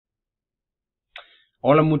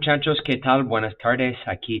Hola muchachos, ¿qué tal? Buenas tardes.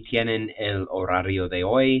 Aquí tienen el horario de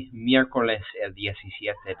hoy, miércoles el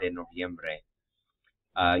 17 de noviembre.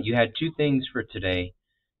 You had two things for today: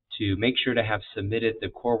 to make sure to have submitted the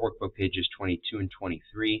core workbook pages 22 and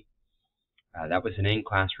 23. That was an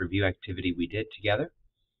in-class review activity we did together.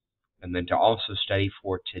 And then to also study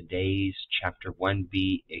for today's Chapter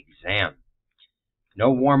 1B exam. No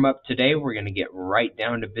warm-up today. We're going to get right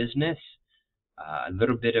down to business. A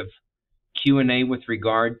little bit of Q&A with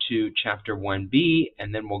regard to Chapter 1B,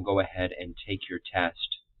 and then we'll go ahead and take your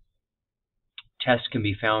test. Tests can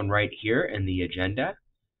be found right here in the agenda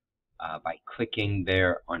by clicking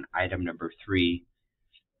there on item number 3.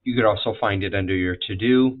 You could also find it under your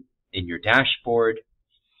to-do, in your dashboard,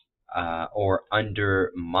 or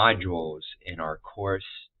under modules in our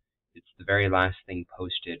course. It's the very last thing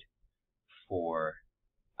posted for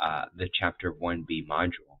the Chapter 1B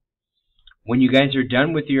module. When you guys are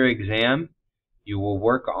done with your exam, you will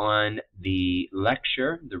work on the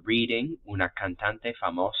lecture, the reading, Una cantante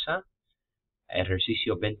famosa,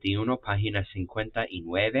 ejercicio 21, página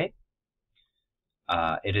 59.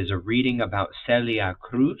 It is a reading about Celia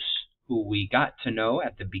Cruz, who we got to know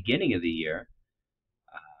at the beginning of the year,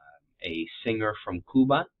 a singer from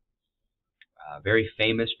Cuba, very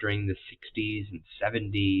famous during the 60s and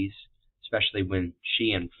 70s, especially when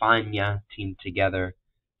she and Fania teamed together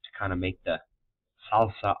to kind of make the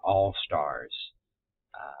Salsa All-Stars.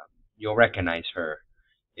 You'll recognize her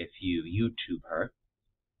if you YouTube her.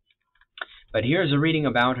 But here's a reading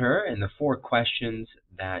about her and the 4 questions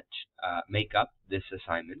that make up this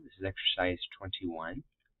assignment. This is exercise 21.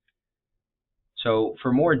 So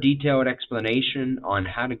for more detailed explanation on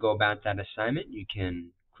how to go about that assignment, you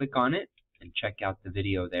can click on it and check out the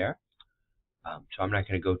video there. So I'm not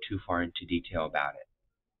going to go too far into detail about it.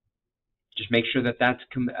 Just make sure that that's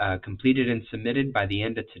completed and submitted by the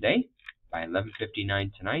end of today, by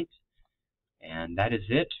 11:59 tonight. And that is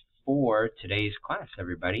it for today's class,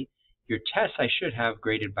 everybody. Your tests I should have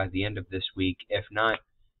graded by the end of this week, if not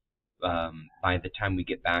by the time we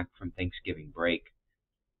get back from Thanksgiving break.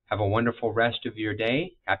 Have a wonderful rest of your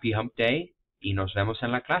day. Happy Hump Day. Y nos vemos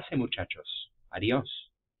en la clase, muchachos. Adiós.